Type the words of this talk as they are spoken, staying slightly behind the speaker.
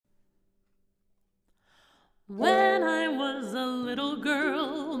When I was a little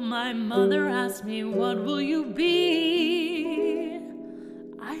girl, my mother asked me, "What will you be?"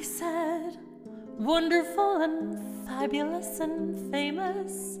 I said, "Wonderful and fabulous and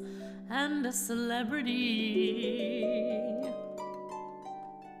famous and a celebrity."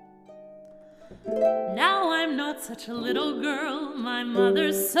 Now I'm not such a little girl, my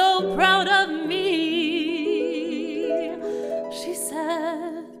mother's so proud of me. She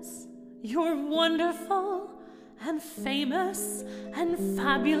says, "You're wonderful and famous and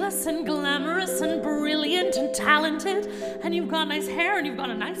fabulous and glamorous and brilliant and talented, and you've got nice hair and you've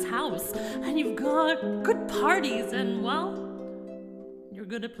got a nice house and you've got good parties and, well, you're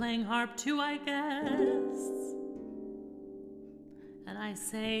good at playing harp too, I guess." And I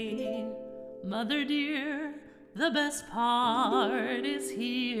say, "Mother dear, the best part is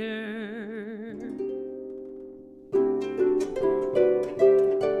here."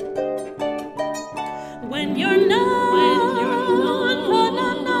 When you're known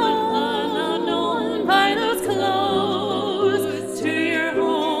by those close to your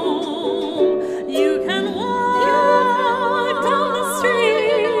home, you can walk down the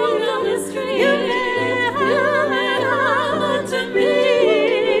street, you may have to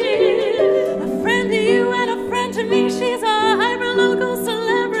meet a friend to you and a friend to me. She's a hyper-local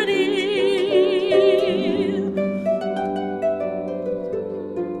celebrity.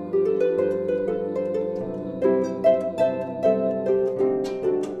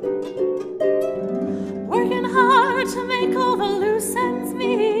 Working hard to make all the loose ends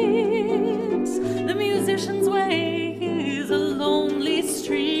meet. The musician's way is a lonely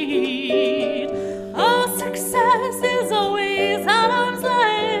street. Oh, success is always at arm's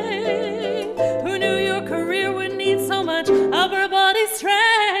length. Who knew your career would need so much upper body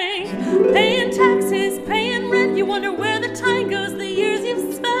strength? Paying taxes, paying rent, you wonder where the time goes, the years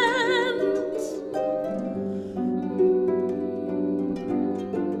you've spent.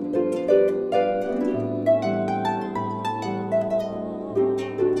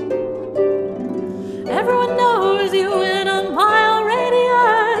 Everyone knows you in a mile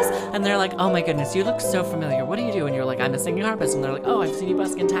radius. And they're like, "Oh my goodness, you look so familiar. What do you do?" And you're like, "I'm a singing harpist." And they're like, "Oh, I've seen you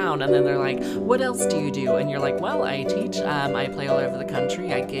busk in town." And then they're like, "What else do you do?" And you're like, "Well, I teach. I play all over the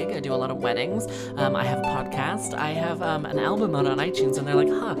country. I gig. I do a lot of weddings. I have a podcast. I have an album out on iTunes." And they're like,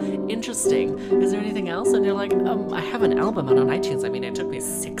 "Huh, interesting. Is there anything else?" And you're like, "I have an album out on iTunes. I mean, it took me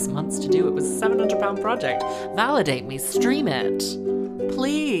 6 months to do. It was a £700 project. Validate me. Stream it.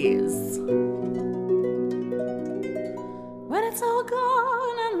 Please." When it's all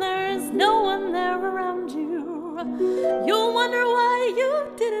gone and there's no one there around you, you'll wonder why you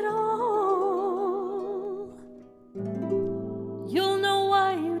did it all. You'll know why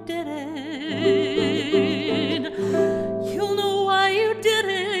you did it. You'll know why you did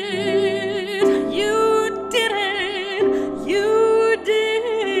it. You did it. You did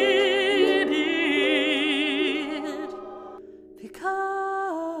it. Because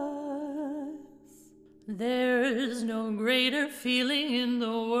there's no greater feeling in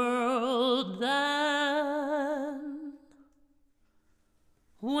the world than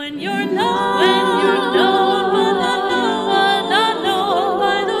when you're known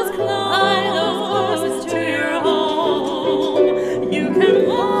by those close to your home. You can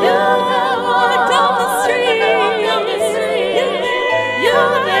walk